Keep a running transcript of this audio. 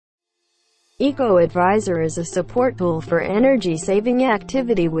EcoAdvisor is a support tool for energy-saving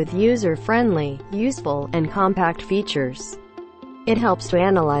activity with user-friendly, useful, and compact features. It helps to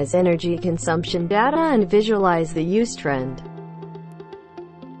analyze energy consumption data and visualize the use trend.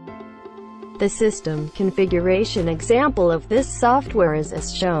 The system configuration example of this software is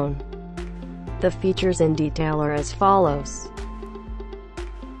as shown. The features in detail are as follows.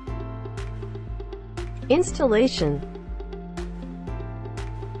 Installation.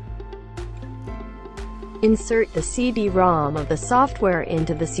 Insert the CD-ROM of the software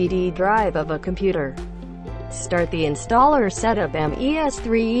into the CD drive of a computer. Start the installer setup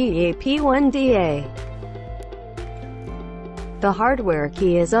MES3EAP1DA. The hardware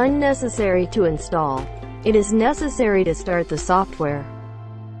key is unnecessary to install. It is necessary to start the software.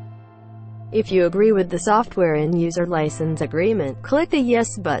 If you agree with the software and user license agreement, click the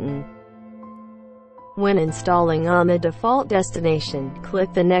Yes button. When installing on the default destination,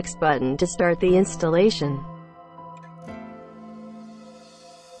 click the Next button to start the installation.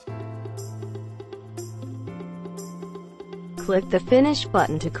 Click the Finish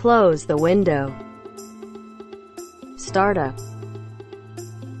button to close the window. Startup.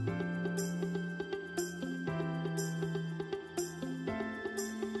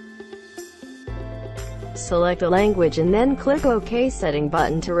 Select a language and then click OK Setting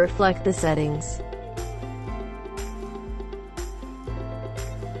button to reflect the settings.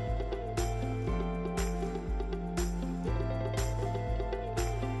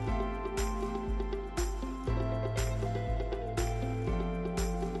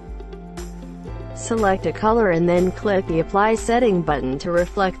 Select a color and then click the Apply Setting button to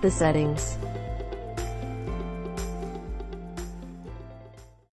reflect the settings.